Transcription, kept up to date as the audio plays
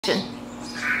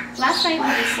Last night we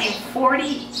received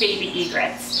 40 baby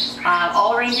egrets,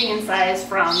 all ranging in size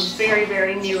from very,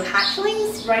 very new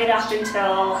hatchlings right up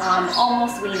until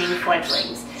almost weaning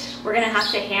fledglings. We're going to have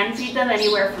to hand feed them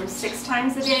anywhere from 6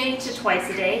 times a day to twice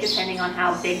a day, depending on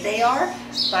how big they are.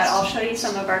 But I'll show you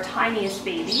some of our tiniest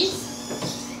babies.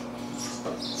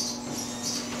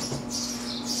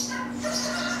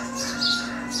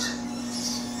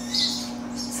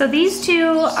 So these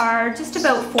two are just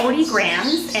about 40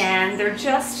 grams, and they're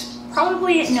just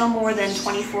probably no more than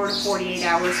 24 to 48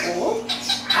 hours old.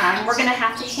 We're going to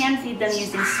have to hand feed them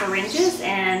using syringes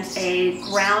and a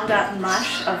ground up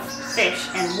mush of fish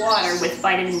and water with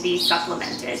vitamin B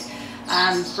supplemented.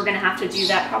 We're going to have to do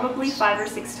that probably 5 or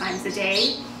 6 times a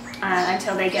day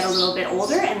until they get a little bit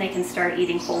older and they can start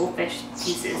eating whole fish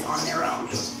pieces on their own.